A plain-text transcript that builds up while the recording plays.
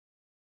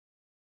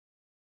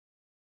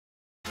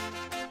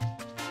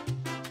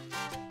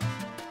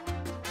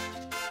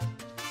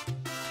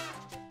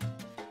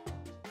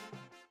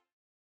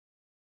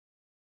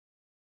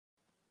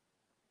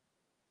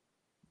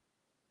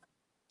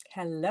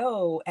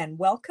Hello and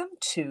welcome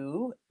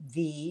to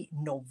the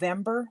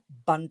November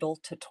bundle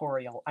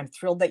tutorial. I'm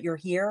thrilled that you're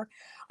here.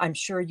 I'm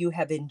sure you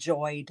have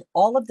enjoyed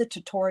all of the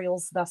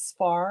tutorials thus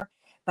far,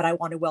 but I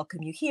want to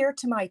welcome you here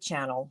to my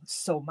channel.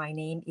 So my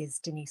name is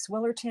Denise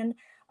Willerton.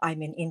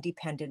 I'm an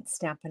independent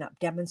Stampin' Up!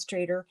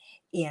 Demonstrator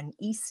in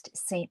East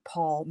St.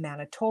 Paul,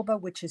 Manitoba,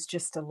 which is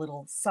just a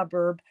little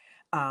suburb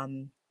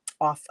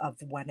off of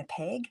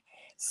Winnipeg.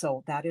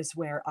 So that is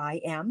where I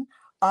am.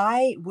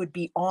 I would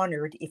be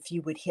honored if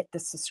you would hit the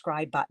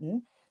subscribe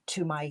button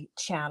to my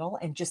channel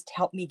and just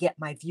help me get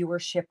my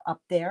viewership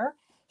up there.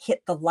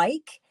 Hit the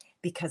like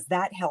because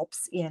that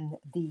helps in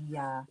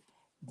the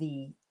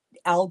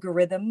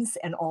algorithms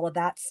and all of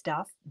that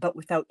stuff. But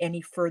without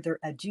any further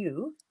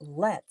ado,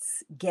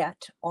 let's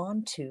get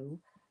onto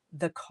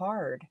the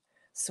card.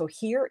 So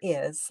here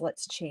is,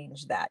 let's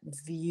change that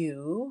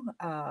view.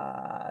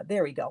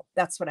 There we go.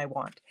 That's what I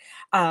want.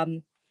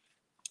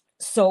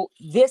 So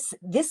this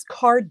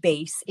card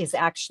base is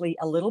actually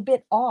a little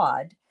bit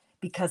odd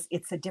because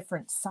it's a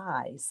different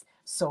size.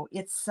 So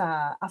it's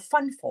a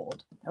fun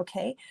fold,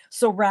 okay?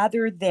 So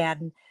rather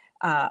than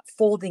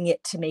folding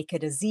it to make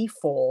it a Z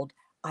fold,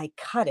 I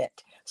cut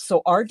it.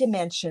 So our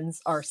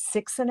dimensions are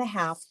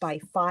 6.5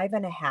 by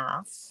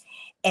 5.5.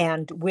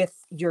 And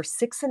with your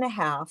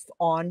 6.5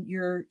 on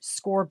your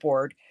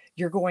scoreboard,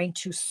 you're going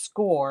to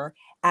score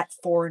at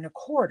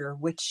 4.25,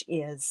 which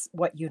is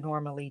what you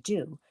normally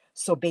do.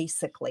 So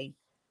basically,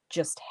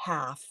 just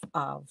half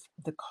of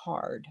the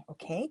card,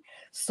 okay?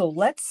 So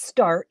let's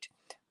start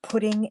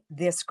putting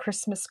this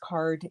Christmas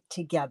card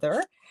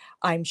together.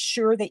 I'm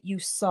sure that you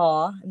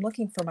saw, I'm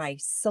looking for my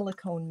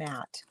silicone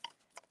mat.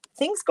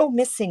 Things go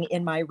missing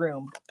in my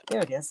room.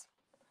 There it is.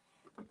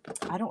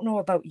 I don't know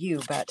about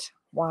you, but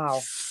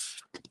wow.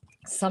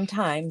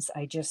 Sometimes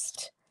I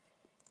just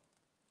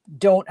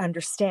don't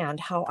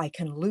understand how I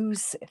can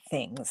lose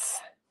things.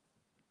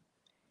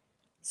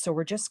 So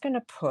we're just going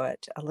to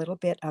put a little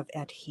bit of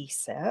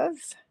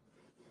adhesive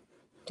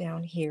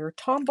down here.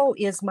 Tombow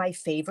is my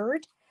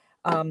favorite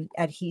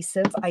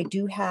adhesive. I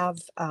do have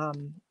what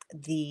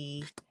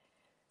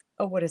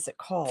is it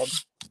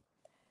called?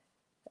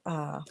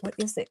 What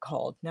is it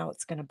called? Now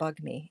it's going to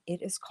bug me.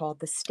 It is called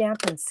the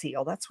Stampin'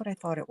 Seal. That's what I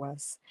thought it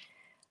was.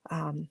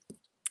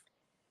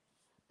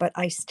 But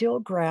I still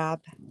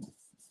grab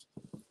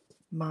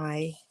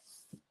my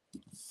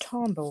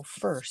Tombow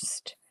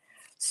first.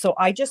 So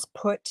I just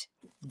put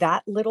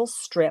that little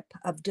strip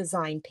of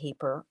design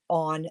paper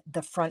on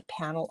the front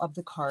panel of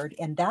the card,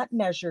 and that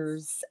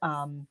measures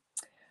 5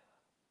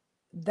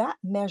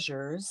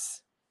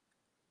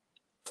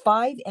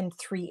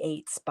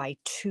 3/8 by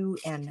 2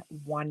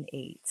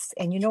 1/8.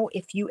 And you know,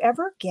 if you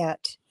ever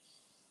get,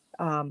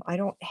 I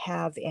don't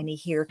have any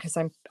here because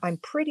I'm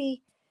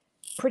pretty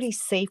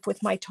safe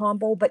with my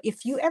Tombow. But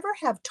if you ever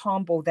have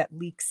Tombow that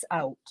leaks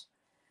out,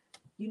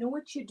 you know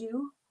what you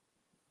do?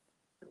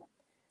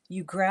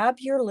 You grab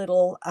your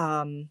little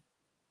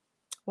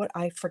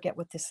I forget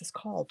what this is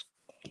called,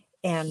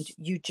 and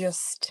you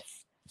just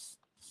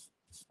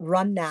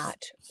run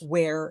that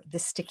where the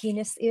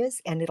stickiness is,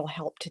 and it'll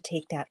help to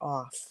take that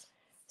off.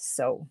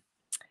 So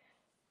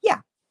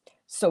yeah,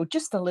 so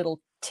just a little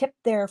tip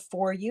there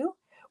for you.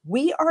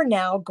 We are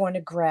now going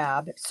to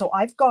grab, so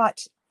I've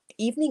got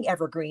Evening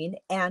Evergreen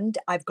and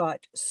I've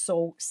got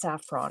So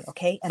Saffron,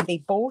 okay? And they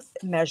both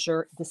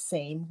measure the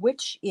same,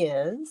 which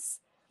is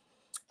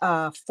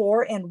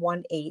 4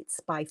 1/8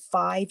 by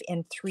 5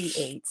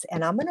 3/8.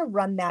 And I'm going to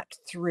run that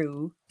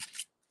through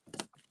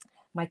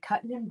my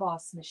cut and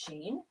emboss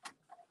machine.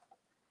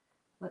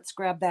 Let's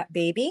grab that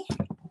baby.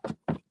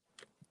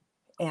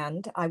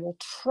 And I will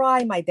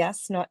try my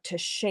best not to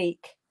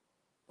shake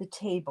the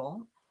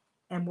table.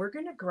 And we're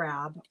going to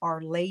grab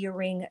our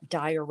layering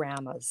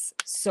dioramas.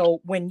 So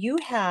when you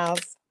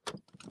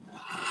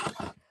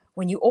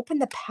open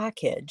the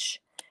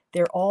package,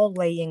 they're all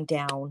laying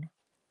down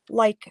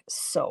like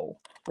so.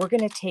 We're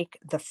going to take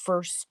the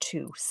first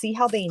two. See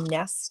how they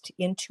nest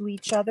into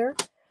each other?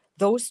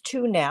 Those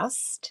two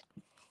nest,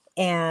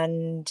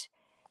 and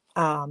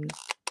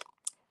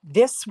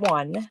this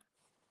one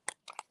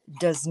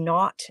does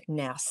not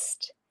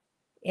nest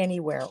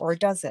anywhere, or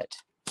does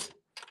it?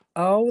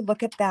 Oh,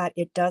 look at that.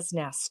 It does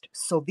nest.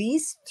 So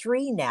these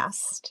three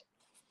nest,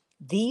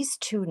 these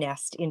two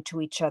nest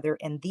into each other,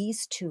 and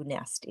these two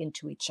nest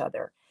into each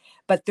other.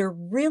 But they're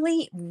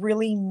really,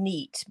 really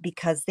neat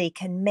because they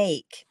can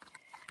make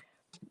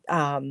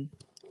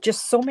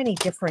just so many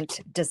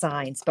different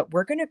designs. But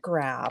we're going to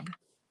grab,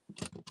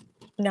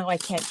 no, I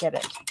can't get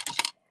it.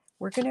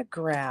 We're going to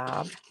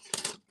grab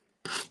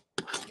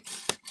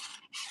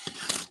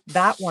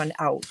that one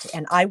out,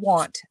 and I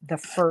want the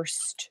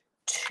first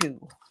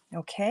two,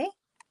 okay?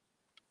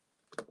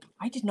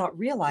 I did not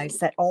realize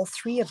that all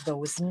three of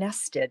those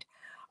nested.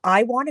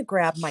 I want to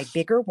grab my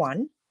bigger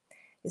one.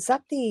 Is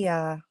that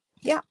the,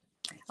 yeah,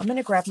 I'm going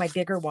to grab my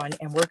bigger one,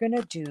 and we're going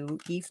to do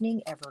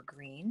Evening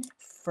Evergreen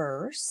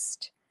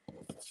first.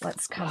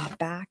 Let's come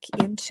back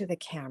into the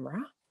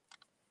camera.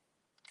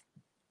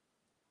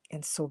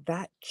 And so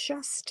that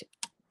just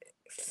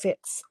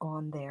fits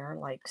on there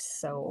like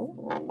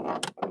so.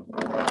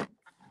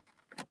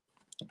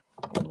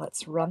 And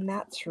let's run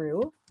that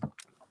through.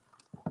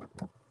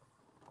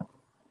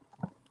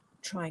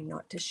 Trying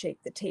not to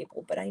shake the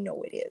table, but I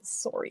know it is.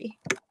 Sorry.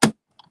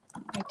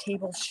 My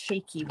table's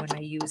shaky when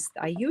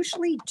I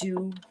usually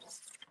do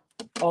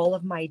all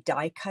of my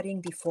die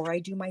cutting before I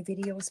do my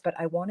videos, but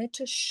I wanted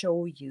to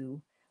show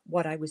you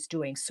what I was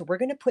doing. So we're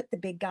going to put the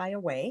big guy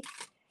away.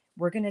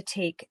 We're going to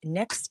take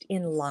next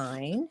in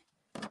line.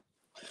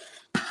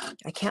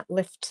 I can't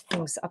lift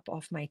things up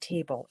off my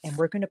table. And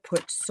we're going to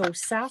put So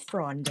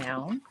Saffron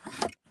down.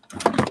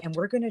 And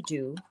we're going to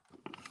do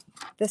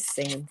the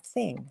same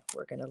thing.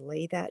 We're going to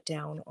lay that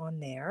down on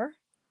there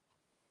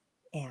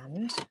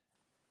and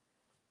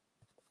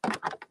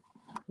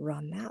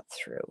run that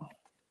through.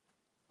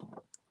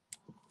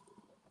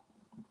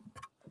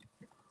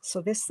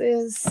 So this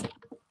is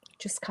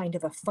just kind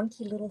of a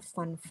funky little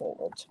fun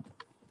fold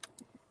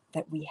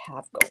that we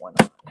have going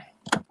on.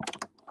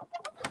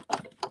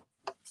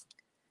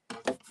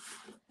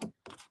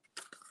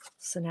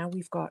 So now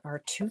we've got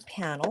our 2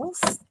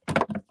 panels,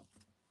 and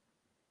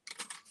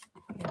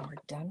we're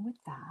done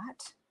with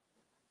that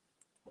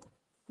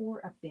for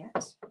a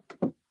bit.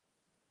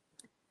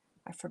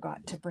 I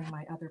forgot to bring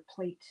my other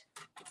plate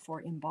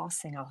for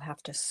embossing. I'll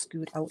have to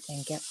scoot out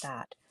and get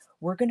that.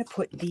 We're going to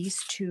put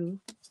these 2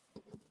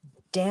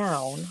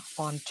 down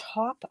on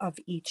top of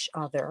each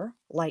other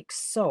like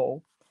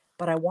so,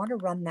 but I want to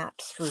run that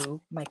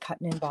through my cut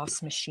and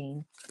emboss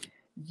machine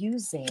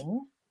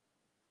using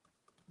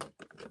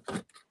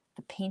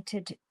the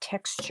painted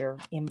texture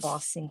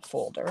embossing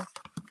folder,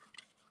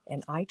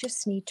 and I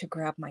just need to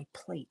grab my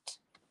plate.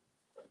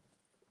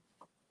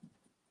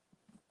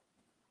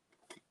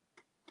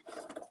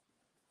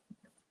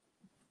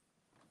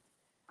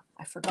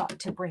 I forgot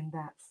to bring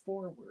that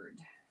forward.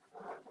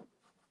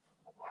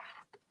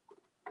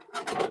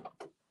 Let's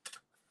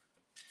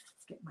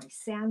get my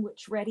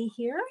sandwich ready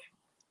here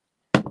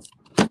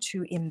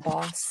to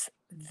emboss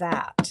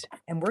that.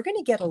 And we're going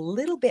to get a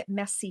little bit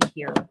messy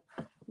here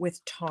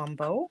with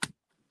Tombow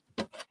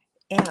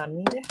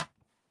and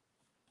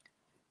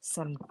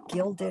some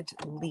gilded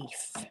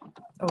leaf.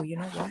 Oh, you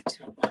know what?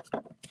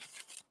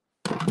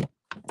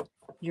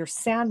 Your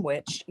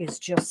sandwich is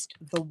just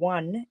the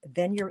 1,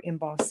 then your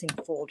embossing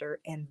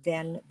folder, and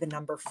then the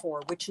number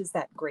 4, which is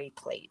that gray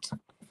plate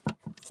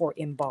for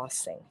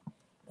embossing.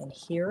 And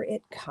here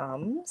it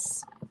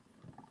comes.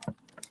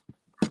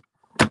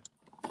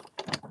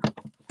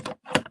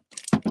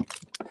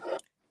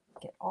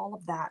 Get all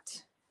of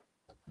that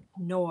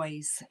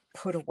noise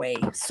put away.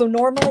 So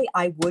normally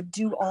I would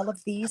do all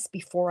of these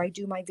before I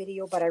do my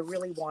video, but I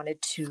really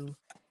wanted to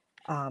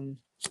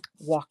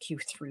walk you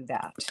through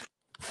that.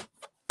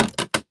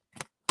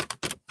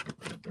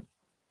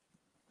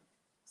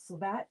 So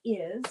that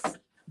is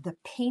the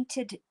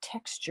painted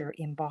texture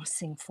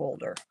embossing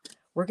folder.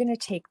 We're going to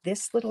take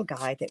this little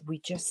guy that we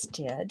just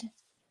did,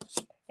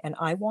 and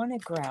I want to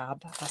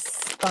grab a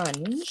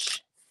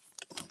sponge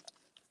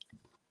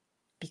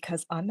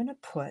because I'm going to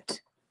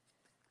put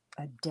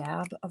a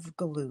dab of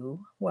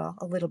glue, well,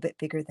 a little bit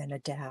bigger than a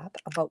dab,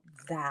 about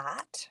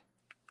that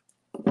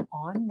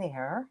on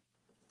there.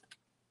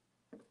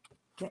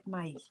 Get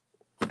my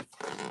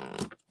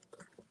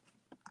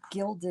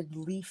gilded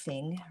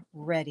leafing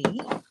ready.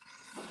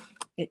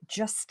 It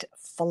just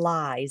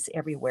flies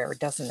everywhere,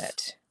 doesn't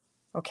it?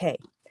 Okay,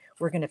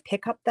 we're going to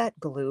pick up that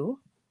glue.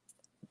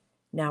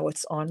 Now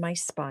it's on my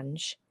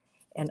sponge,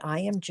 and I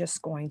am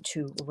just going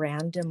to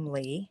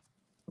randomly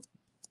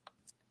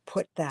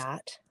put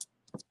that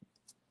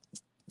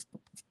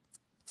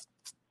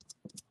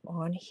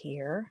on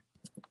here.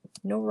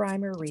 No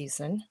rhyme or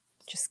reason,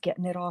 just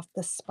getting it off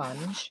the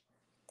sponge.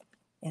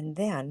 And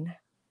then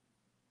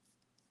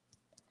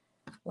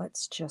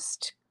let's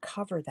just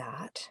cover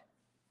that.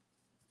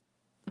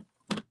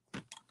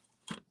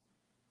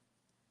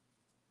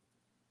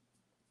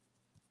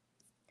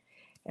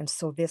 And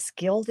so this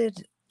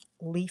gilded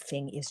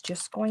leafing is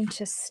just going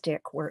to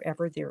stick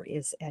wherever there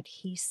is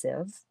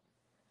adhesive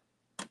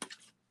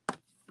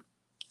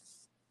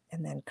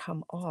and then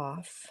come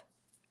off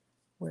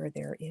where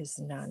there is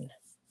none.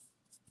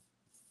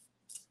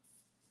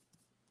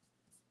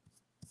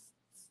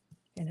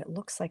 And it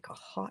looks like a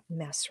hot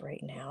mess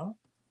right now,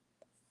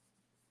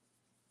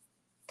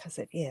 because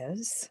it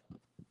is.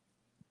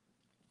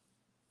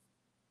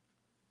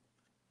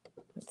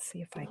 Let's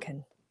see if I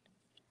can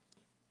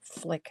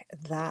flick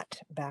that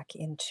back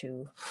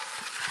into,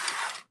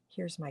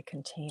 here's my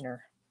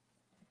container.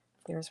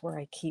 There's where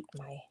I keep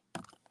my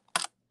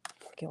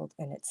gild,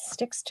 and it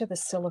sticks to the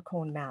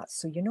silicone mat.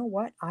 So you know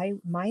what?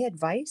 My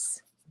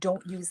advice,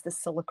 don't use the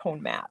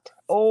silicone mat.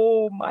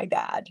 Oh, my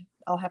bad.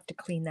 I'll have to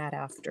clean that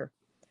after.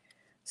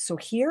 So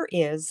here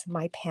is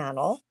my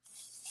panel.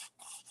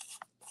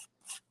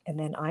 And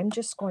then I'm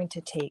just going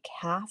to take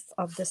half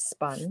of the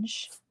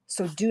sponge.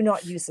 So do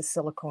not use a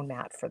silicone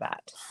mat for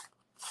that.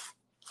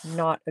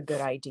 Not a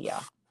good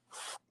idea.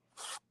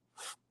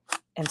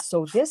 And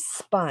so this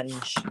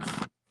sponge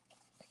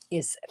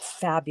is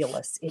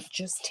fabulous. It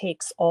just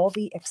takes all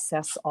the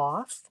excess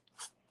off.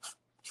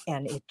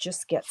 and it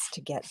just gets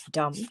to get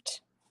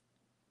dumped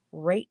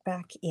right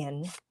back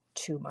in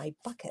to my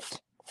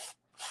bucket.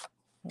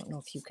 I don't know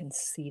if you can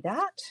see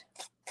that.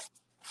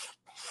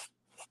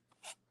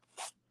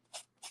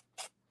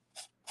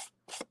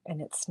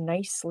 And it's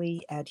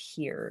nicely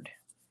adhered.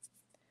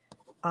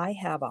 I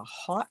have a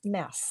hot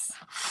mess.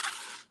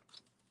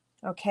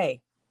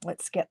 Okay,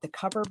 let's get the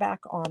cover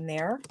back on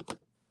there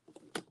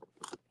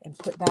and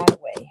put that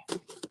away.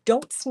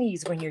 Don't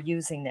sneeze when you're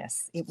using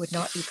this. It would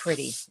not be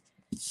pretty.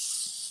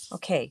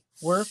 Okay,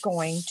 we're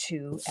going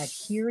to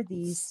adhere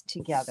these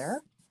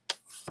together.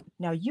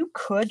 Now you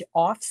could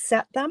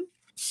offset them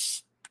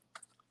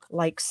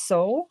like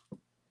so,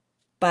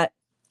 but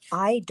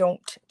I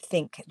don't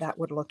think that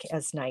would look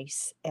as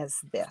nice as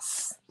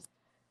this.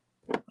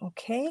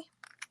 Okay,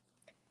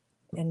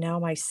 and now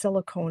my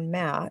silicone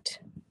mat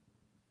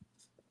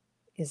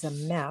is a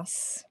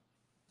mess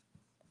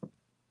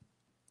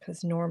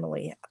because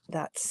normally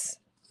that's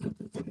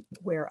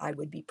where I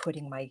would be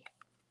putting my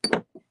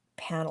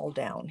panel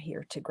down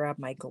here to grab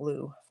my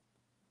glue.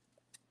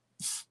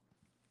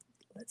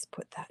 Let's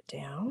put that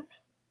down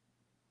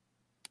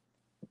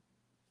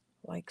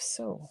like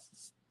so.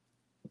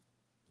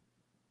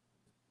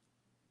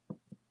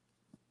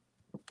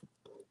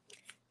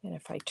 And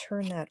if I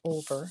turn that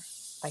over,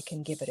 I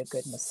can give it a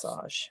good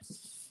massage.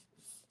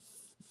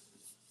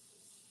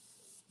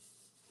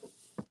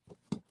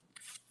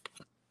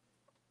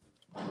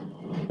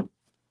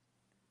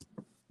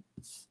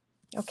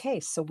 Okay,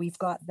 so we've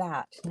got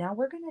that. Now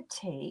we're going to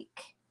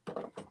take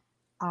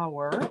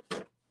our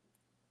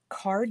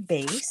card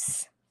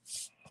base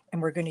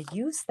and we're going to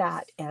use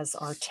that as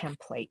our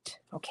template.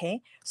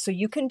 Okay, so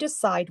you can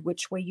decide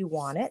which way you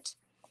want it.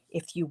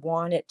 If you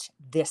want it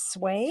this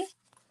way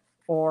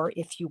or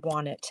if you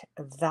want it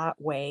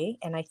that way.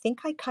 And I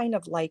think I kind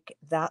of like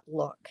that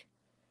look.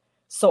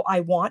 So I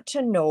want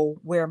to know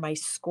where my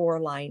score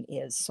line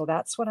is. So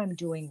that's what I'm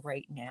doing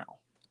right now.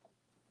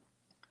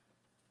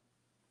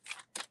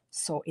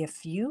 So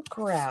if you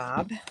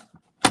grab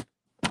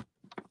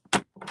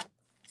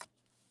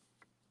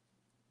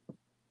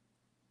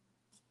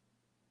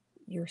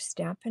your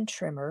Stampin'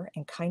 Trimmer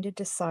and kind of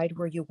decide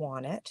where you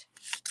want it,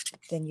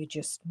 then you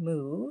just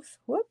move,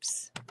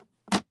 whoops,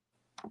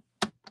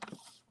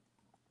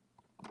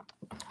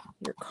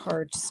 your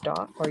card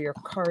stock or your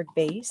card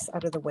base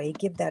out of the way.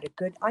 Give that a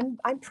good,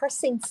 I'm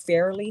pressing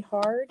fairly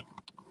hard.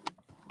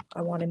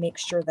 I want to make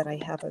sure that I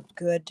have a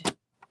good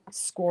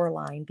score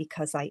line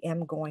because I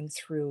am going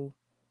through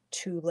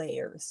 2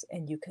 layers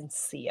and you can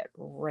see it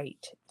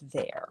right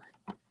there.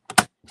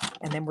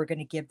 And then we're going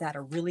to give that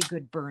a really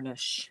good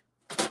burnish.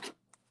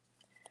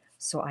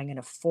 So I'm going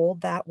to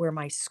fold that where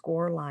my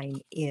score line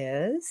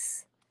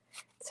is.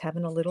 It's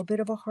having a little bit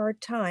of a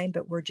hard time,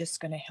 but we're just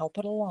going to help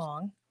it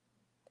along.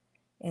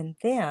 And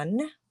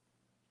then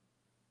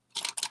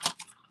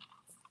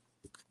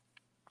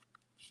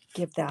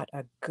give that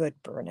a good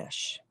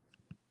burnish.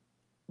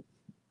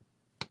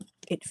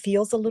 It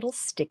feels a little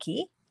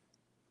sticky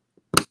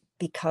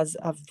because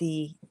of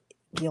the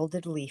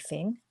gilded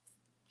leafing.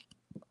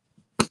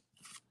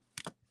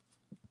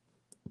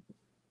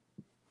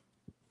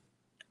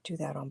 Do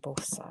that on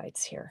both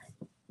sides here.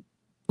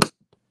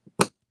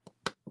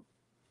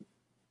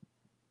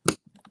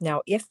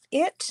 Now, if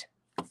it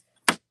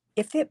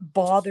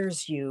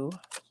bothers you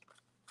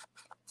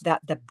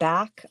that the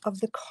back of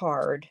the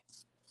card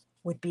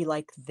would be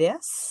like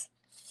this,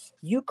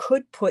 you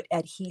could put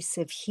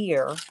adhesive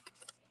here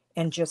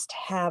and just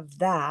have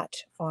that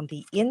on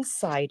the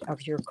inside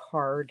of your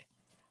card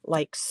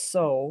like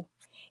so,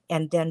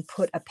 and then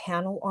put a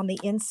panel on the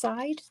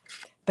inside.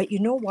 But you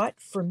know what?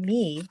 For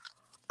me,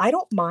 I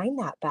don't mind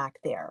that back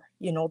there.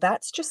 You know,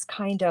 that's just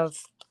kind of,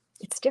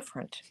 it's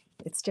different.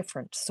 It's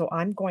different. So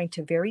I'm going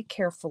to very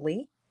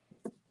carefully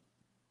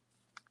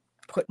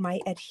put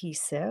my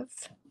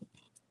adhesive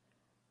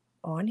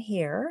on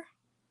here.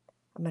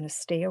 I'm going to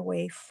stay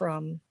away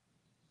from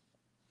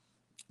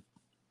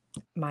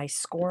my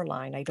score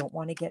line. I don't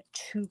want to get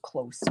too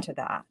close to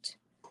that.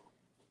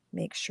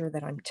 Make sure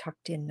that I'm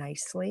tucked in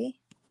nicely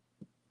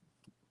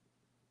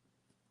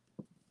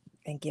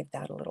and give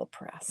that a little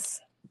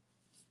press.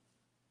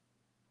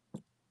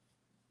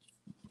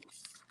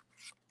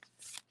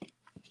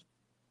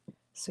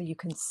 So you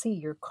can see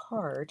your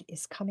card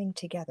is coming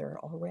together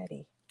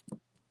already.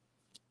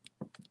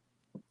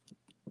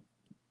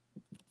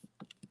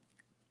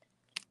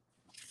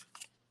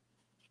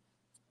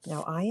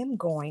 Now I'm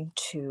going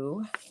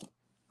to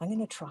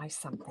try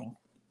something.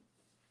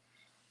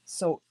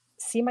 So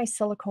see my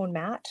silicone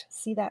mat?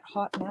 See that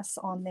hot mess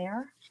on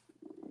there?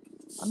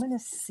 I'm going to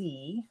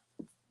see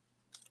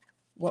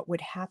what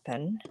would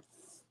happen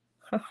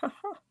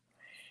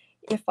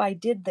if I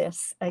did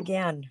this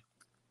again.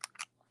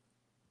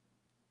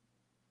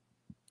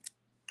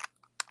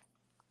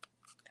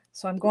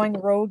 So I'm going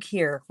rogue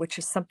here, which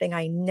is something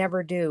I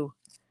never do.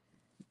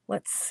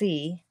 Let's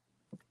see.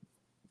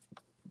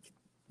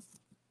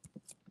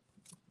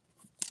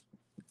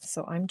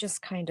 So I'm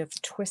just kind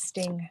of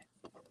twisting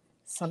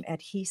some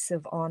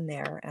adhesive on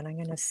there, and I'm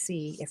going to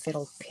see if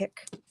it'll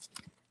pick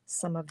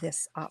some of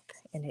this up,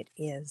 and it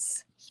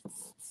is.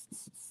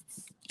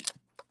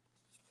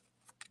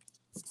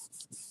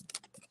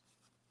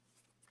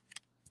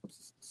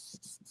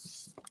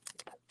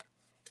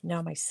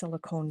 Now my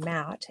silicone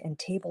mat and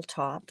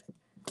tabletop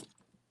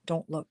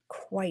don't look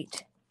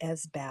quite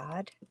as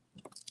bad.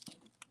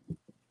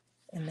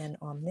 And then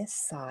on this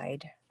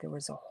side, there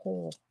was a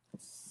whole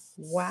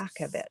whack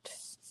of it.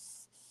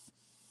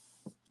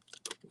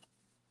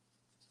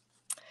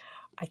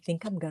 I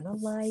think I'm gonna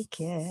like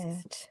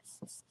it.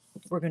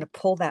 We're gonna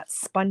pull that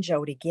sponge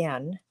out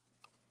again.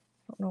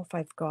 I don't know if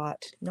I've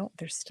got, no,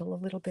 there's still a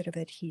little bit of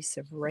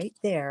adhesive right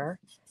there.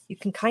 You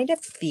can kind of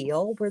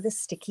feel where the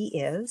sticky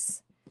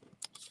is,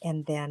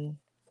 and then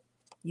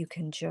you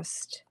can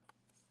just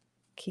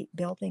keep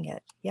building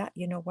it. Yeah,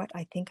 you know what?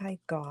 I think I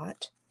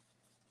got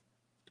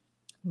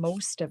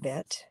most of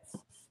it,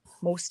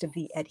 most of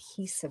the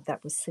adhesive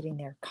that was sitting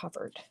there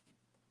covered.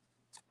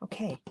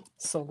 Okay,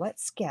 so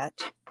let's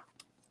get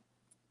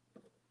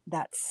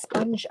that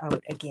sponge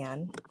out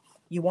again.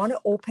 You want to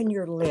open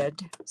your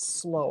lid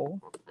slow,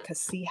 because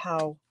see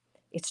how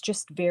it's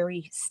just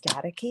very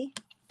staticky,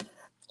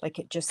 like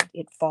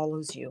it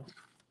follows you.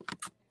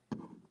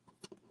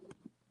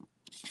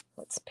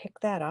 Let's pick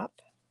that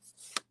up,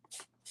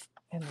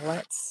 and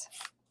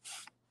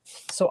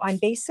so I'm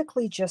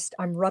basically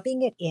I'm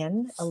rubbing it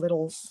in a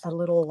little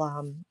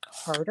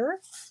harder,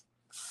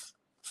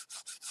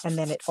 and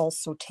then it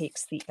also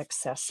takes the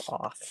excess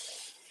off.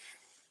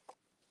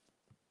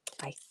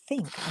 I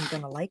think I'm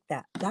going to like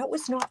that. That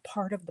was not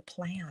part of the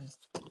plan,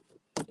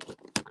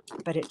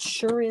 but it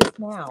sure is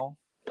now.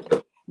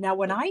 Now,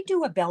 when I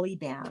do a belly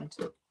band,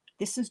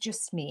 this is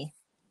just me.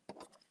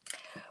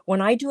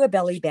 When I do a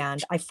belly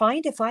band, I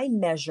find if I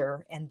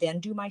measure and then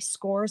do my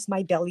scores,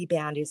 my belly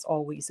band is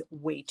always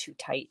way too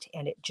tight,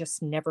 and it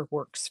just never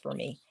works for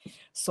me.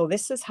 So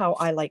this is how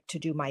I like to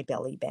do my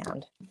belly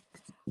band.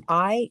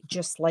 I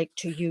just like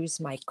to use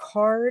my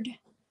card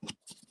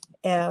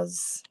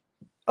as,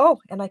 oh,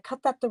 and I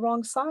cut that the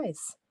wrong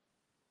size.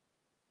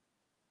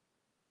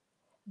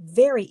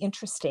 Very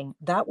interesting.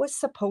 That was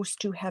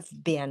supposed to have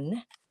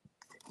been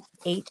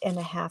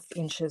 8.5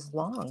 inches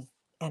long,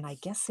 and I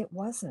guess it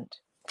wasn't.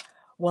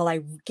 Well,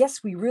 I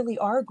guess we really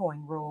are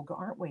going rogue,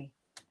 aren't we?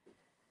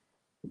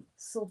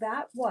 So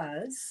that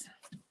was,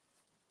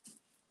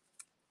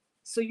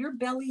 so your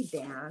belly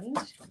band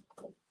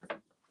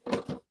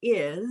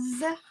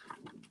is,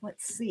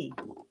 let's see,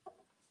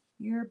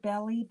 your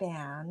belly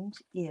band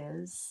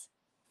is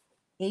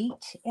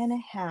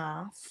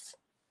 8.5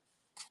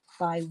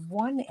 by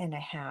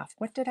 1.5.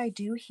 What did I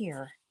do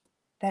here?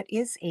 That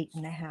is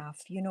 8.5.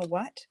 You know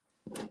what?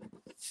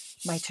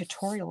 My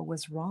tutorial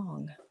was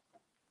wrong.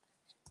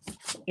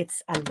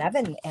 It's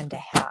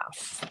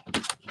 11.5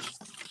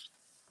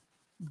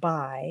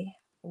 by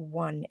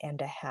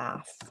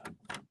 1.5.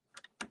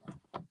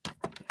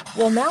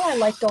 Well, now I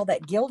liked all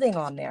that gilding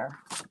on there.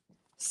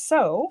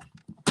 So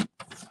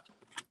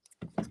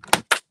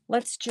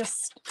let's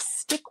just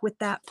stick with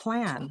that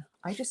plan.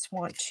 I just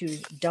want to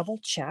double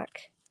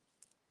check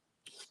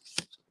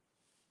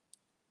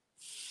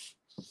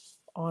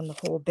on the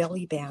whole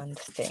belly band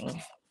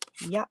thing.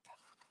 Yep,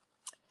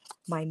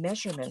 my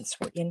measurements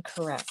were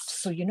incorrect.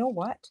 So you know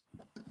what?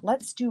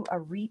 Let's do a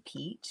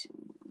repeat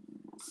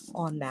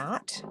on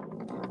that.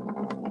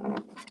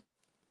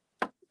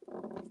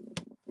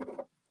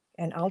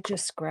 And I'll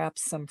just grab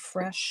some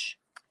fresh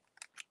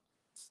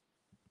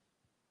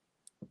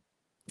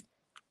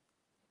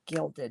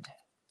gilded,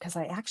 because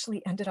I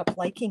actually ended up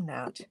liking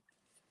that.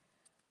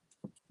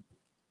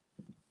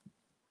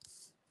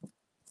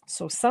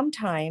 So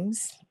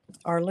sometimes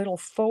our little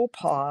faux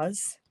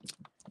pas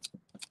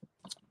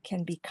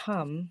can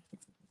become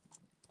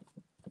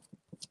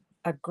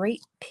a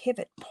great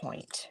pivot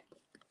point.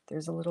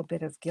 There's a little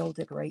bit of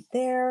gilded right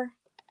there.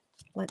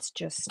 Let's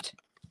just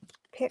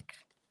pick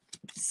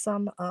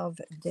some of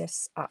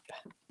this up,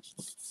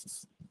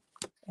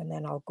 and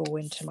then I'll go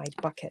into my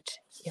bucket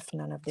if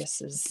none of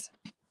this is.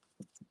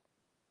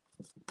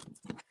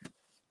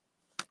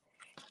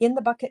 In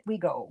the bucket we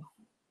go.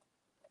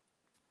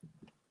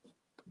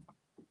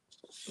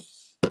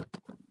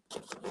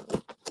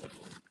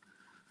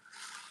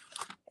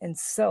 And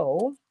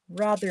so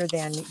rather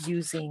than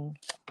using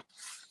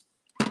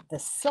the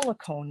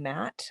silicone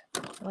mat,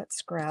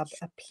 let's grab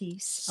a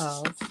piece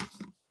of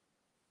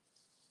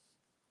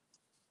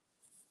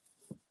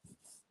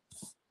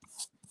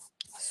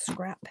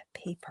scrap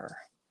paper,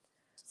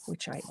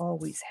 which I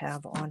always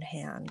have on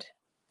hand.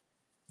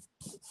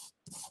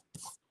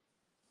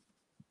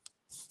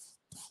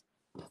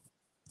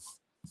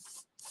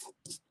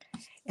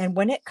 And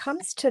when it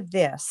comes to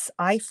this,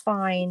 I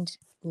find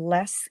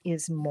less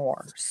is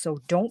more. So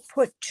don't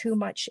put too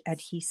much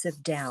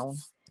adhesive down,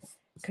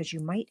 because you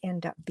might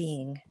end up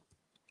being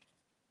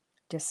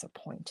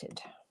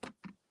disappointed.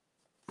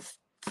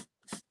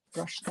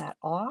 Brush that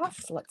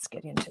off. Let's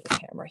get into the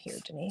camera here,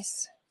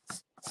 Denise.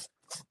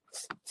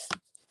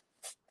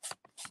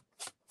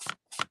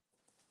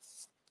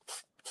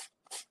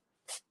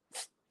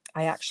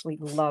 I actually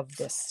love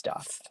this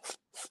stuff.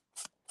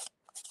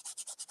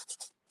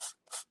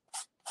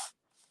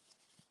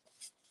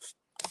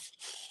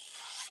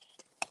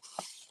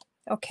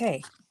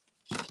 Okay,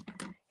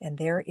 and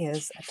there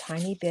is a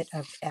tiny bit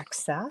of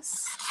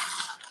excess.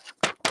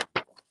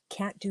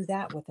 Can't do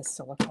that with a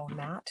silicone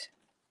mat.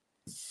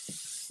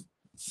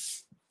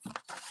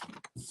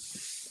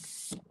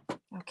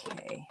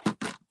 Okay.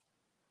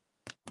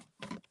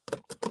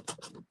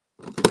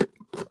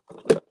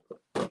 A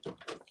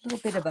little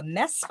bit of a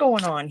mess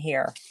going on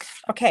here.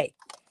 Okay,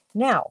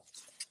 now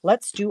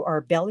let's do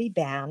our belly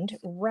band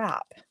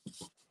wrap.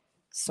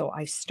 So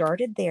I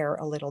started there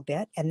a little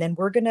bit, and then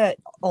we're going to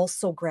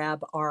also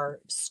grab our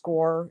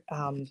score,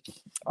 I'm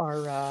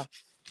at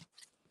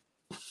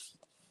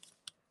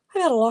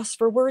a loss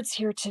for words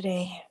here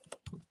today.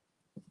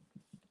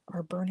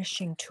 Our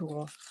burnishing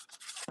tool,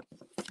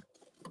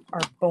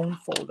 our bone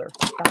folder.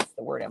 That's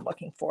the word I'm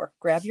looking for.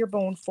 Grab your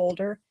bone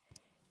folder,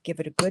 give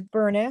it a good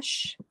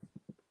burnish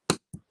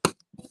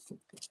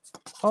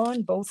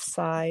on both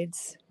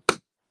sides.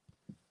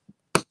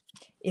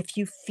 If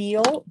you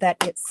feel that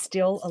it's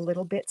still a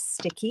little bit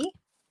sticky,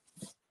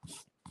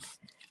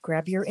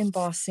 grab your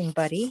embossing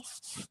buddy,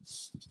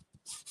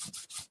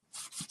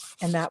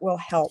 and that will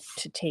help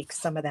to take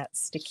some of that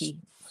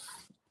stickiness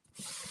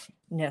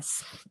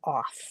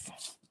off.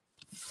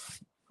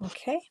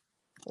 Okay,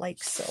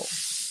 like so.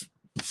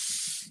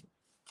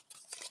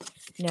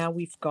 Now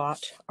we've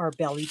got our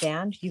belly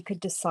band. You could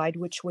decide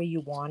which way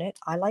you want it.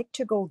 I like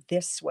to go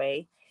this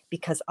way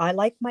because I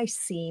like my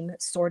seam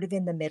sort of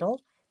in the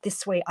middle.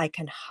 This way I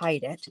can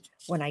hide it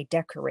when I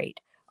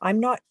decorate. I'm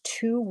not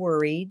too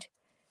worried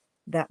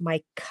that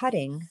my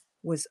cutting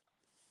was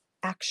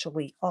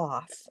actually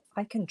off.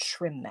 I can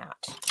trim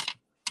that.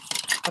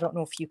 I don't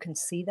know if you can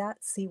see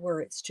that. See where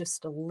it's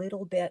just a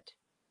little bit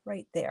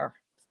right there.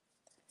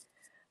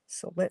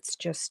 So let's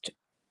just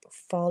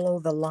follow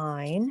the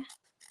line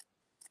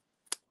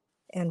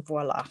and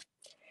voila.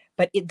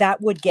 But that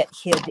would get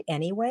hid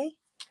anyway.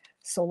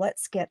 So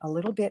let's get a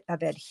little bit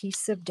of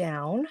adhesive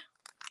down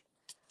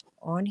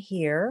on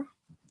here.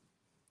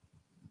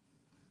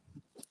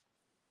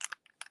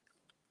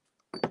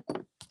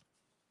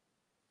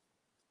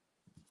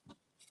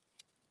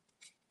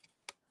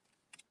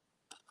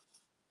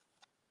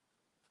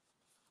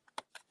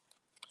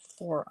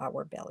 For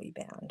our belly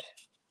band.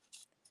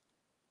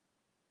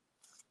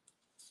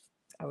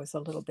 I was a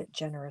little bit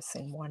generous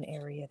in one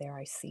area there.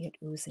 I see it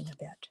oozing a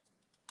bit.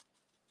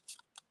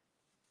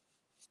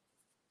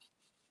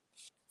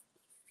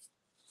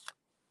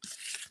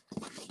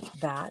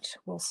 That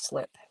will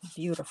slip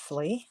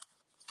beautifully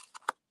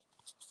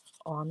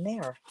on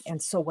there.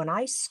 And so when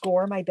I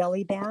score my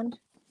belly band,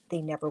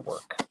 they never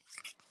work.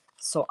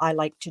 So I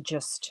like to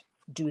just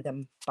do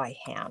them by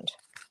hand.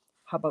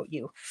 How about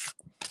you?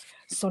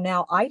 So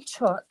now I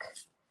took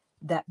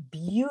that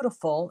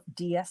beautiful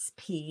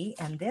DSP,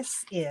 and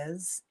this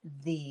is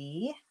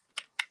the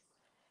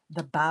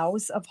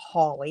Boughs of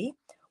Holly.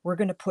 We're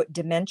going to put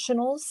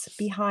dimensionals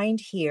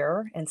behind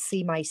here, and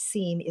see my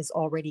seam is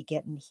already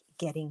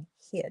getting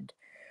hid.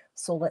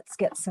 So let's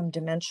get some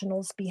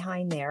dimensionals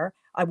behind there.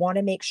 I want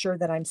to make sure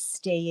that I'm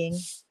staying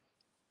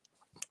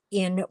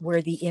in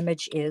where the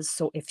image is.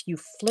 So if you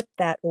flip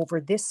that over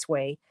this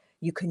way,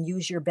 you can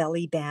use your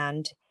belly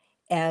band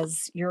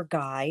as your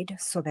guide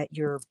so that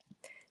your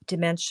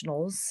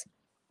dimensionals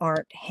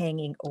aren't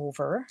hanging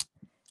over,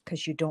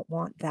 because you don't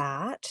want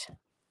that.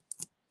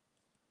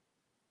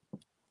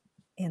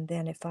 And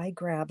then if I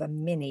grab a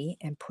mini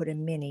and put a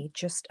mini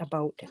just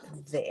about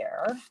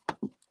there,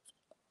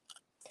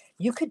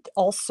 you could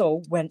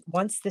also,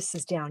 once this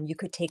is down, you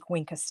could take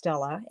Wink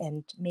Estella,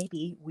 and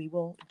maybe we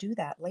will do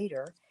that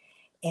later,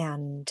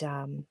 and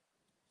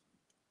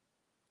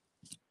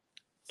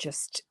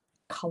just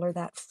color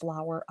that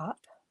flower up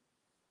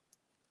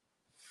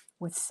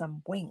with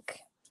some Wink.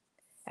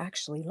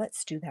 Actually,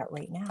 let's do that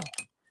right now.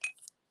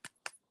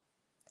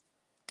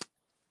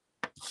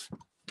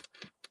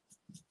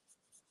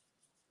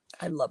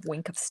 I love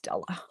Wink of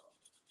Stella.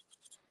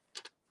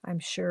 I'm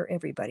sure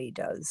everybody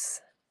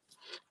does.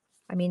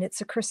 I mean,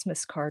 it's a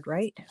Christmas card,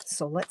 right?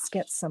 So let's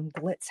get some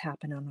glitz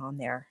happening on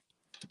there.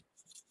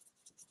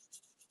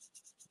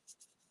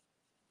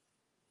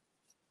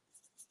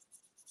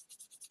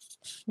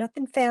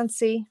 Nothing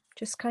fancy,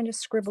 just kind of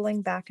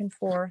scribbling back and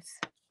forth.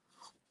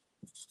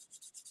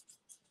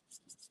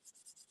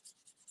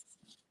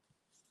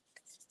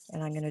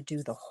 And I'm going to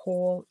do the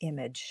whole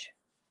image.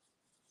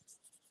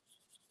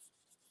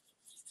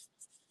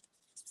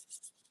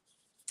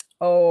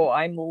 Oh,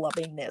 I'm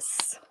loving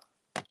this.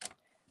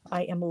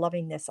 I am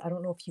loving this. I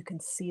don't know if you can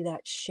see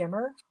that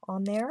shimmer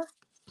on there,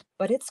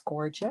 but it's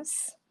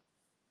gorgeous.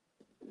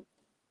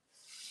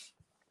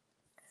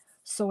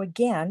 So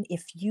again,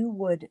 if you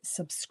would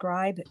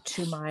subscribe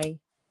to my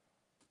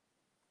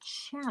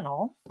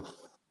channel,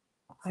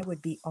 I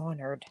would be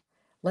honored.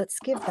 Let's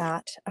give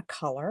that a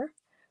color.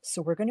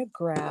 So we're going to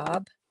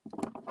grab,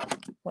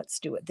 let's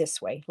do it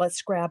this way.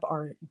 Let's grab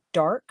our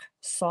dark,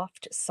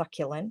 soft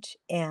succulent,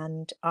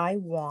 and I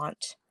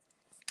want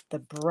the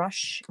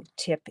brush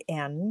tip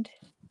end,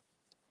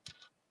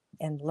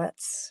 and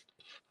let's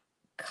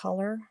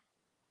color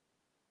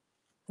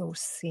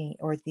those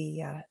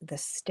the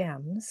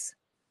stems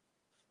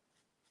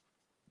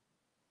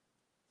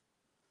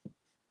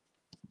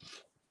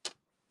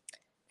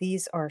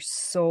These are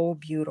so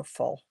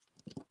beautiful.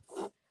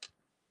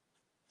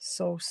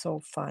 So,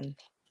 so fun.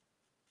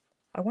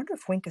 I wonder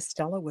if Wink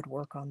Estella would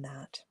work on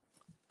that.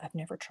 I've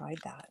never tried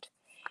that.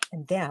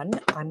 And then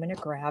I'm going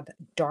to grab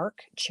dark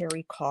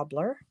cherry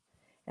cobbler,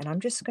 and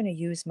I'm just going to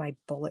use my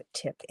bullet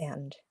tip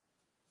end.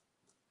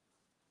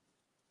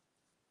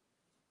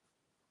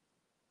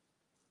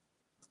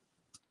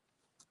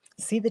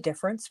 See the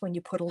difference when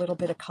you put a little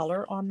bit of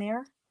color on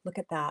there? Look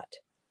at that.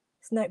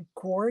 Isn't that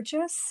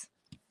gorgeous?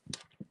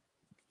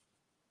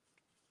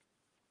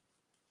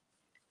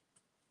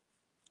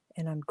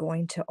 And I'm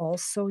going to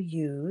also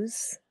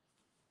use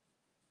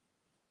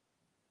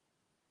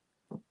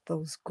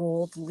those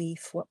gold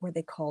leaf, what were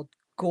they called?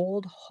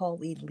 Gold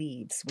holly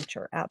leaves, which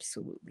are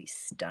absolutely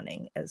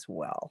stunning as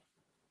well.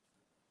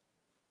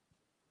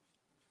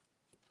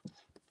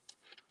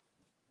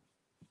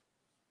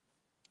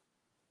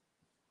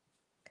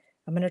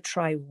 I'm going to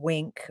try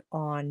Wink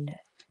on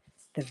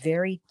the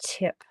very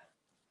tip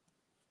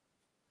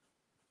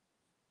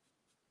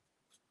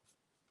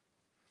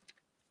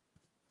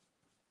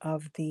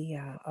of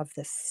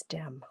the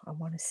stem. I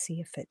want to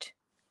see if it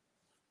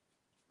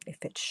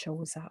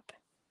shows up,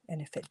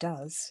 and if it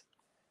does,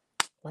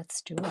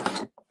 let's do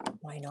it.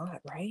 Why not,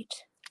 right?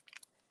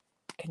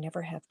 Can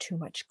never have too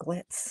much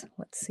glitz.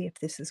 Let's see if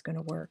this is going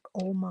to work.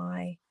 Oh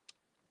my.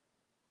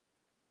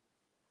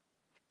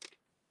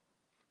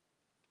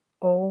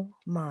 Oh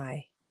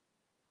my.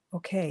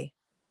 Okay.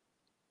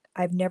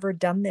 I've never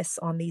done this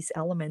on these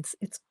elements.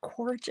 It's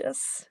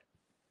gorgeous.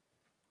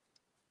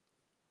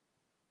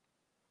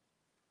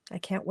 I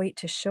can't wait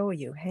to show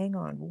you. Hang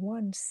on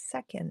 1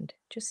 second.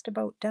 Just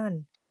about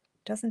done.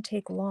 Doesn't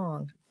take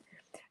long.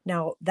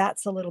 Now,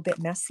 that's a little bit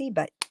messy,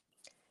 but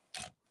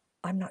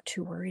I'm not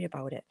too worried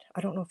about it.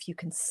 I don't know if you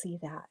can see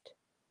that.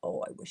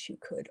 Oh, I wish you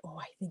could. Oh,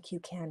 I think you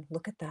can.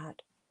 Look at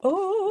that.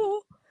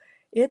 Oh,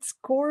 it's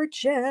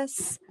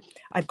gorgeous.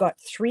 I've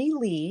got 3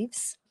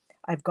 leaves.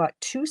 I've got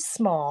 2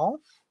 small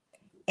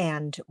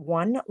and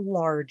 1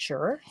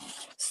 larger.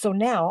 So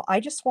now I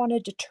just want to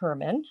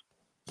determine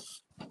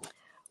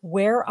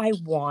where I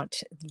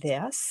want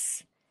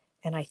this.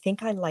 And I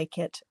think I like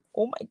it.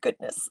 Oh my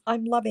goodness,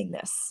 I'm loving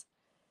this.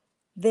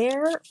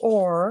 There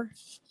or,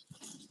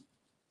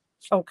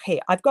 okay,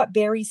 I've got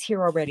berries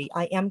here already.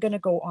 I am going to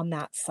go on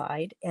that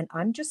side, and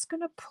I'm just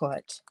going to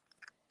put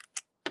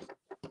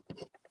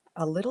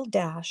a little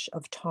dash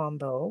of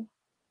Tombow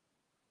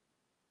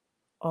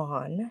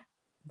on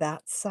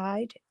that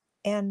side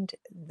and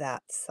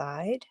that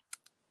side,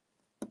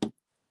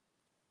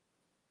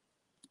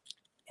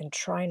 and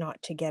try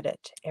not to get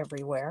it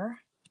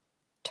everywhere.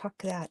 Tuck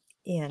that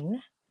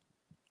in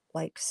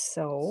like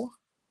so.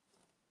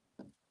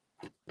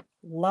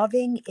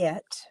 Loving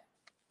it.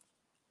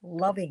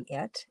 Loving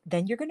it.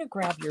 Then you're going to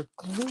grab your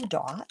glue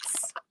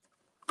dots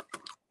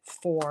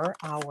for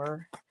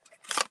our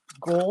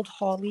gold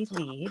holly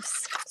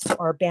leaves. So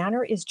our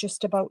banner is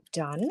just about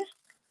done.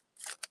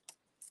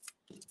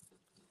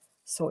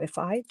 So if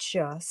I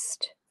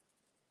just,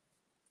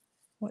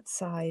 what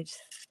side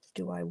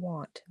do I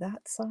want?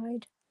 That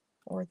side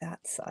or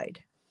that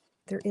side?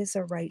 There is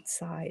a right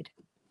side.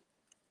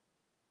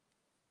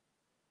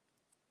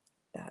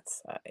 That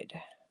side.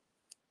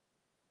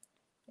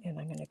 And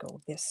I'm going to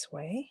go this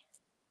way.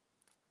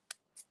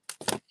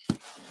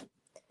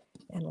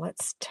 And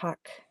let's tuck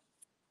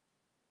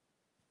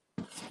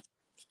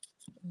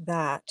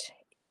that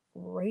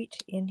right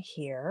in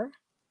here.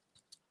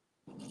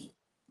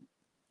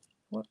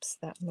 Whoops,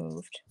 that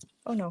moved.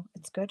 Oh no,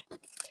 it's good.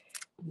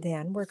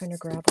 Then we're going to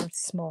grab our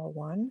small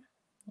one.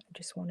 I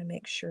just want to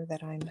make sure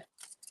that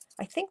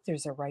I think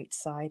there's a right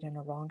side and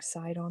a wrong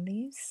side on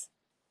these.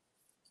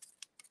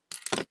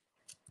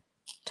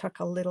 Tuck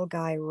a little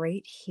guy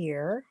right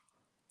here.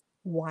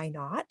 Why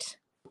not?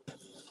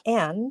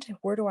 And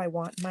where do I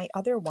want my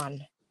other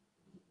one?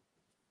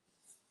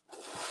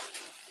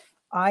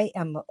 I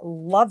am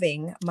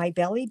loving my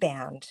belly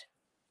band.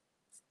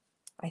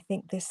 I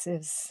think this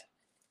is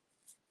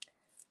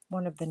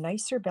one of the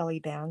nicer belly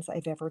bands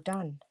I've ever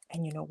done.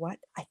 And you know what?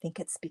 I think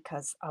it's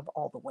because of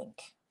all the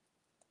Wink.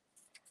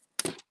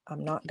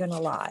 I'm not going to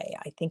lie.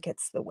 I think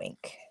it's the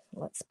Wink.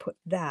 Let's put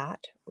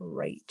that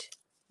right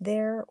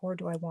there, or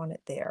do I want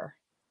it there?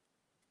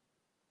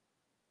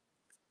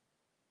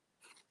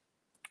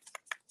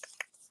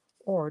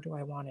 Or do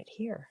I want it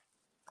here?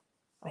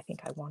 I think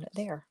I want it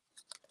there.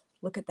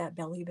 Look at that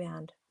belly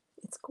band.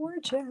 It's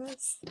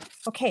gorgeous.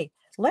 Okay,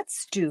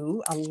 let's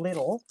do a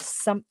little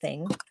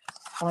something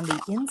on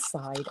the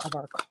inside of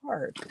our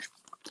card.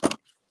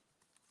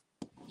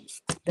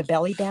 The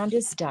belly band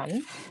is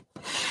done.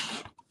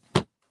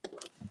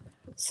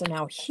 So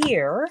now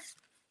here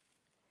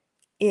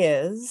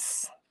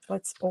is,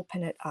 let's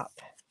open it up.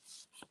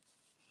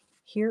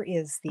 Here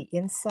is the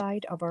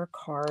inside of our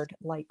card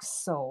like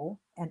so.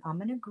 And I'm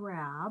going to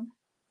grab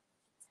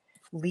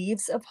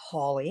leaves of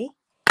holly,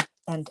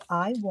 and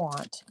I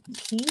want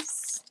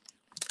peace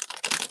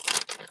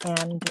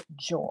and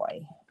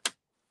joy.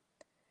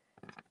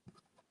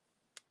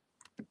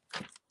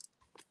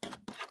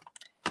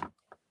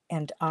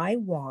 And I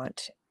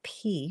want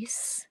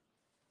piece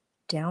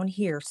down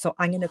here. So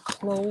I'm going to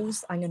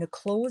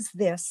close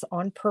this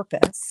on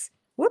purpose.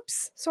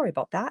 Whoops, sorry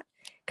about that,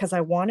 because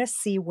I want to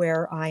see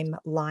where I'm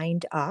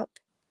lined up,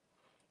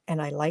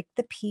 and I like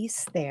the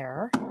piece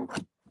there.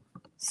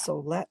 So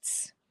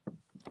let's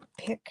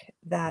pick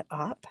that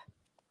up.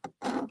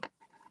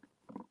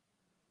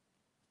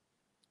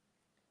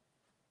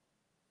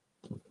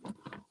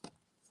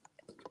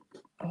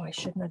 Oh, I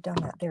shouldn't have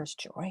done that. There's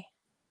Joy.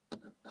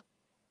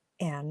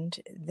 And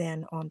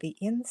then on the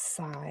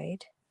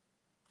inside,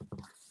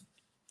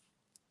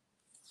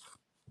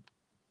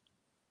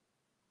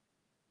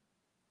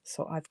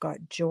 so I've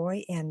got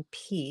Joy and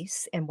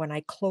Peace, and when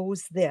I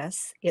close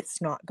this,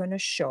 it's not going to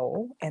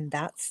show, and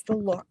that's the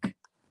look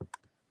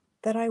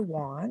that I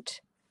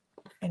want.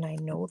 And I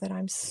know that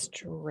I'm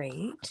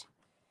straight.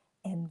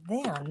 And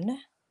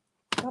then,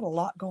 got a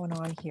lot going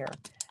on here.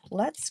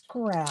 Let's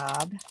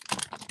grab,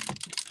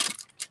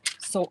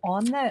 so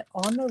on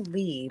the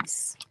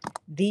leaves,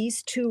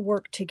 these two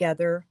work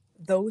together,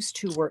 those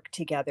two work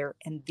together,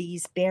 and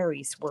these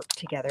berries work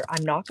together.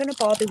 I'm not going to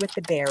bother with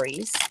the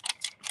berries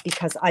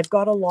because I've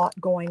got a lot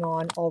going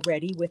on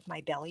already with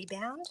my belly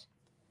band.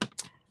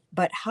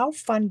 But how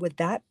fun would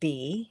that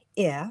be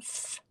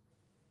if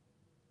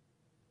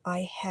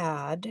I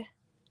had,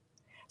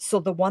 so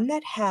the one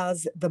that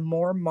has the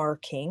more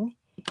marking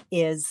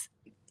is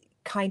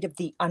kind of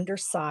the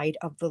underside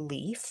of the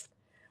leaf.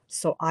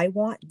 So I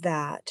want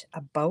that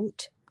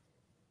about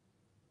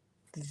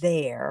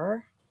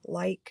there,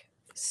 like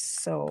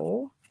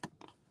so.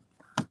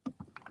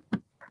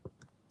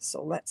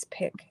 So let's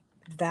pick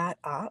that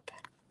up.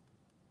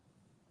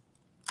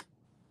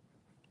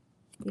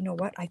 You know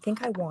what? I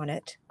think I want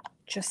it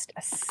just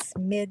a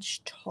smidge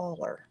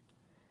taller.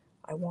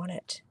 I want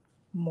it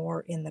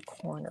more in the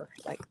corner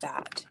like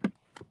that.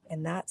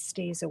 And that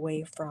stays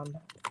away from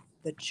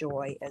the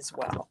Joy as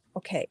well.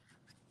 Okay.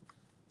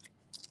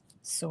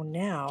 So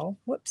now,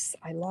 whoops,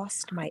 I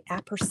lost my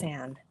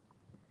ampersand.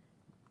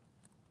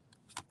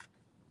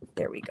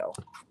 There we go.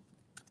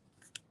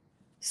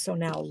 So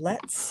now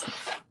let's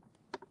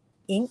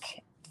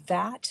ink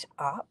that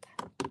up.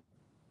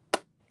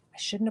 I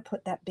shouldn't have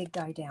put that big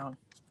guy down.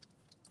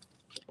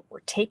 We're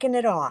taking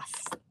it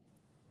off.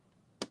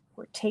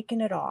 We're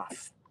taking it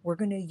off. We're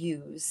going to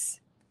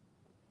use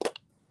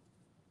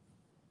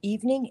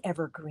Evening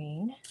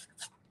Evergreen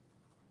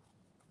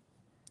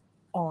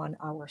on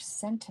our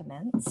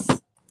sentiments.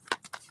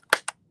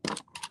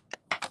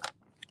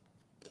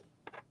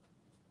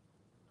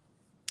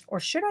 Or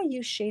should I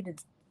use shaded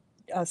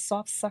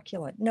soft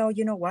succulent? No,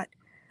 you know what?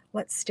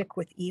 Let's stick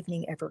with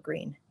Evening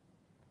Evergreen.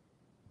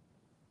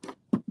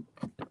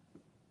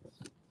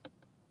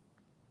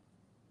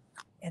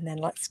 And then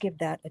let's give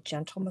that a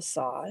gentle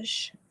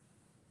massage.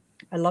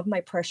 I love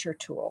my pressure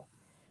tool.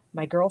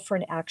 My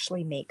girlfriend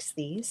actually makes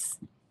these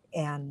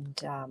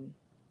and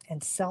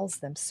sells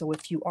them. So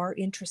if you are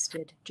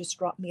interested, just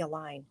drop me a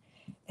line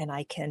and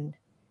I can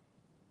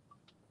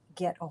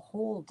get a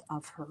hold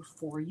of her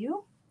for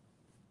you.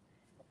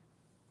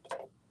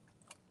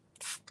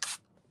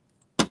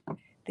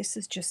 This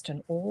is just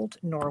an old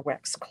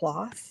Norwex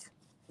cloth,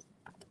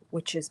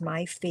 which is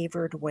my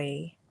favored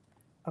way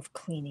of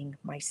cleaning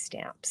my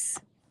stamps.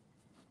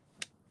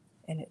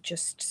 And it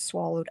just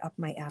swallowed up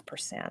my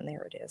ampersand.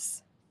 There it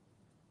is.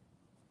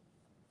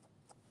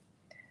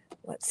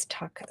 Let's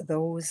tuck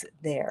those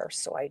there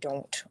so I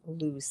don't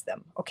lose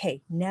them.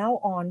 Okay, now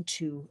on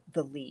to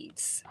the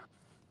leaves.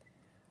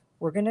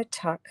 We're going to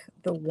tuck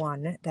the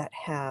one that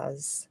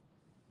has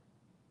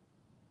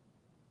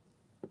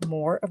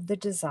more of the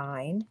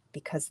design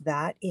because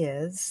that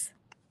is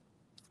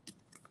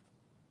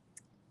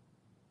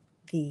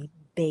the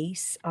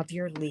base of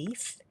your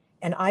leaf.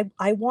 And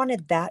I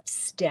wanted that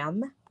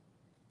stem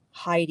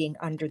hiding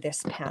under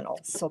this panel.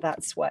 So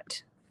that's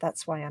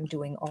why I'm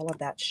doing all of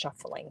that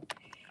shuffling.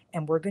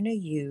 And we're going to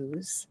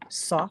use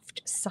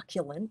soft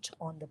succulent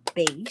on the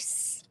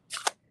base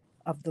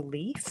of the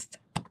leaf.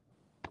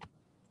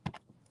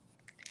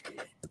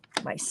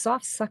 My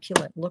soft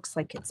succulent looks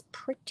like it's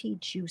pretty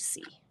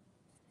juicy.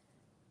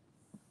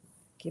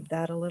 Give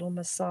that a little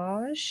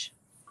massage.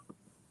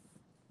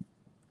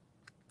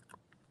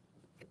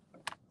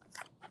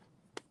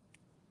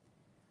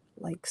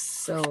 Like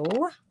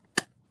so.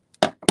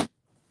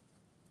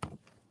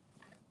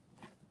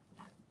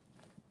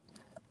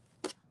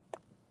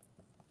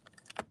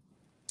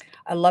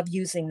 I love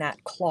using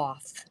that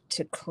cloth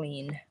to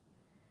clean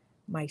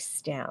my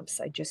stamps.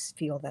 I just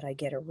feel that I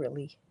get a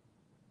really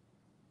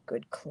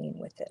good clean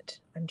with it.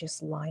 I'm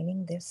just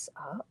lining this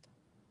up.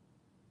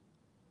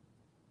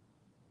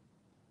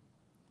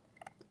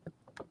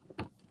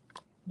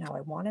 Now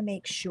I want to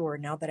make sure,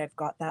 now that I've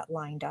got that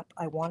lined up,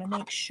 I want to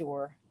make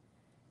sure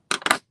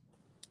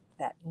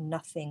that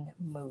nothing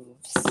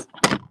moves.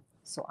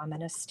 So I'm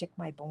going to stick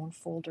my bone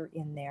folder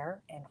in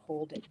there and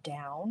hold it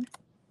down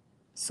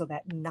so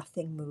that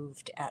nothing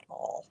moved at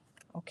all.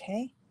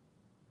 Okay?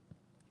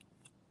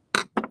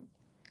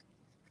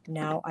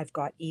 Now I've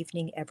got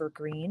Evening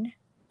Evergreen.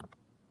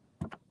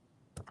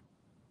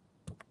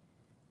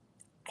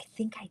 I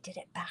think I did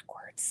it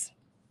backwards.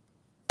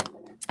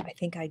 I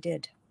think I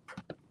did.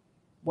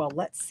 Well,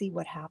 let's see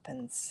what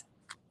happens.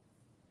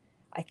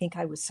 I think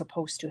I was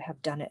supposed to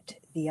have done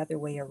it the other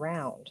way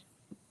around.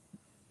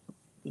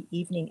 The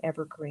evening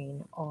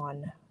evergreen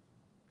on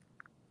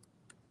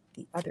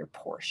the other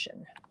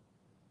portion.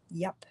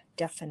 Yep,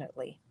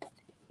 definitely.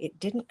 It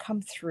didn't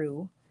come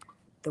through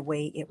the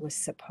way it was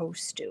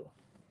supposed to.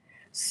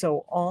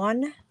 So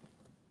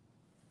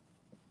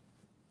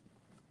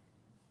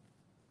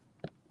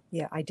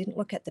yeah, I didn't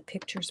look at the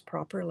pictures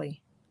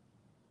properly.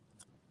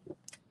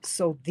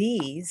 So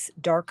these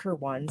darker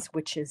ones,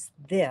 which is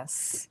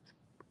this,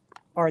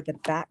 are the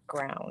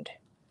background.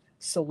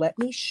 So let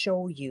me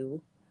show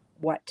you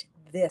what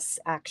this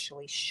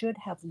actually should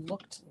have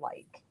looked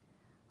like.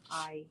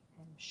 I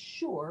am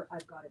sure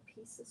I've got a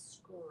piece of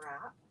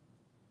scrap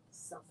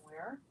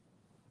somewhere.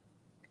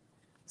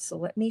 So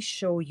let me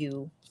show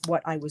you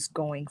what I was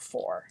going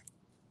for.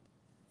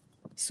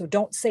 So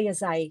don't say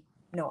as I,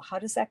 no, how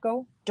does that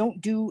go?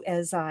 Don't do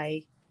as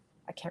I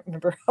can't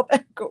remember how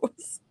that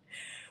goes.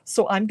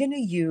 So I'm going to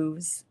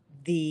use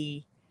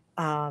the,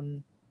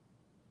 I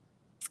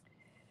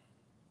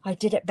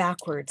did it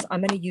backwards.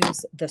 I'm going to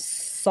use the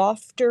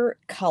softer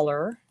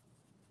color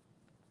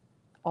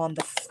on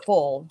the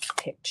full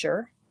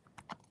picture.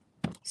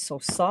 So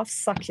soft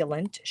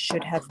succulent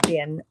should have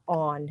been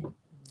on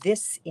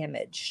this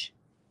image.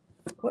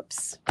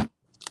 Whoops.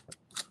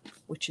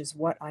 Which is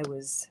what I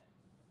was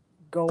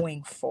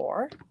going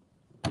for.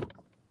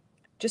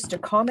 Just a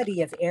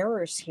comedy of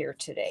errors here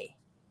today.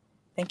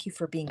 Thank you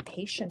for being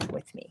patient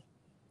with me.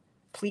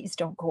 Please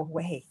don't go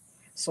away.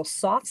 So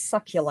soft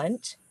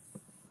succulent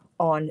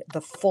on the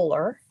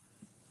fuller,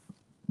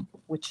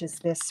 which is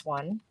this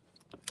one.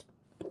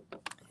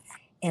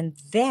 And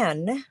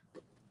then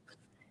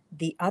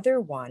the other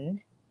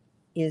one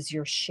is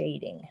your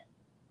shading.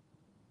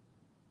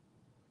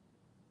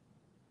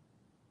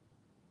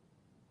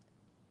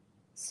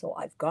 So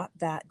I've got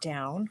that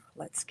down.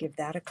 Let's give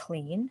that a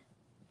clean.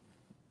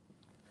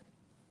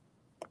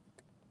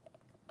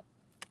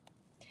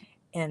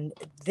 And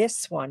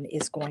this one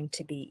is going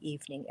to be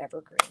evening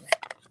evergreen.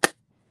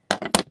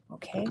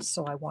 Okay,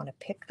 so I want to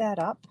pick that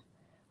up.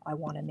 I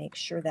want to make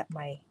sure that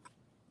my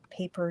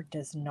paper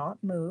does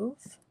not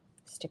move.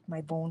 Stick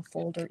my bone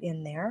folder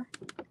in there.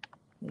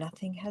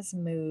 Nothing has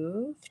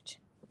moved.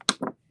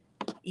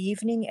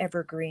 Evening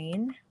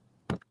evergreen.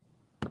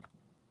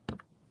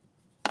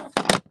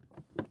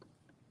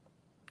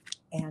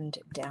 And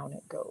down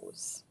it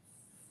goes.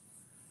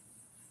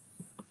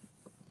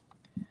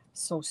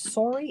 So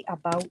sorry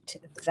about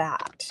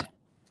that.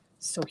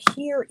 So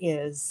here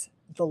is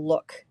the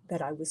look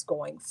that I was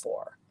going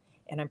for.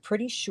 And I'm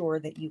pretty sure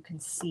that you can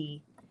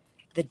see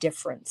the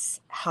difference,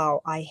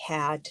 how I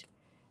had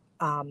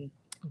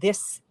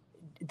this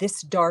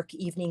dark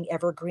evening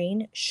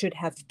evergreen should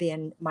have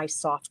been my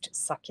soft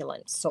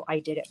succulent. So I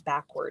did it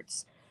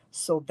backwards.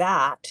 So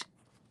that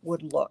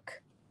would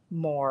look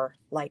more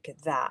like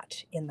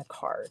that in the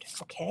card,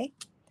 okay?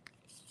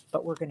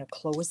 But we're going to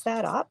close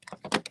that up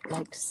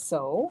like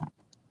so.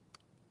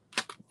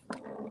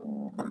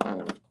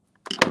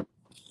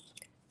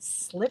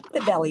 Slip the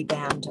belly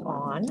band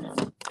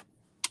on,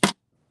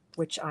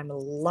 which I'm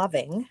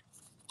loving.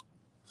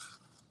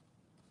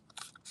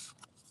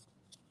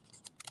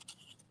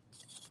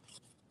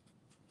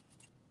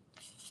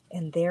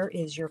 And there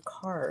is your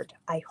card.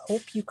 I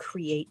hope you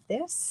create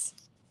this.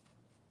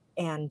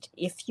 And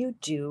if you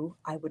do,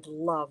 I would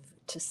love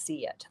to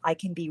see it. I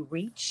can be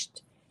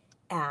reached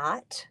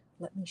at,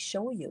 let me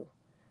show you.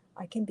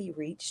 I can be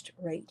reached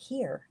right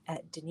here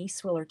at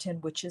Denise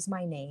Willerton, which is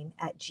my name,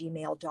 at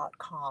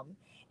gmail.com.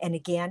 And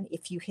again,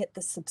 if you hit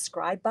the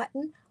subscribe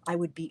button, I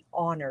would be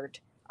honored.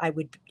 I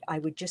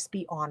would just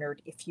be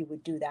honored if you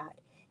would do that.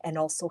 And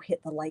also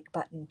hit the like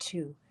button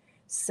too.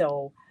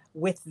 So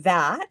with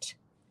that,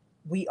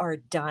 we are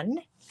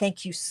done.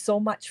 Thank you so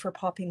much for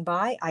popping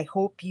by. I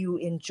hope you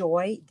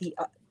enjoy the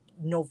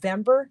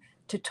November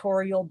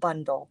tutorial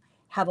bundle.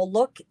 Have a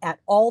look at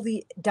all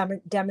the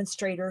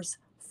demonstrators.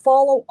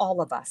 Follow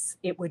all of us.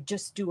 It would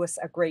just do us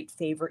a great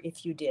favor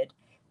if you did.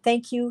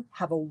 Thank you.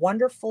 Have a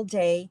wonderful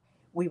day.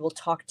 We will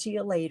talk to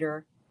you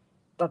later.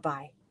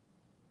 Bye-bye.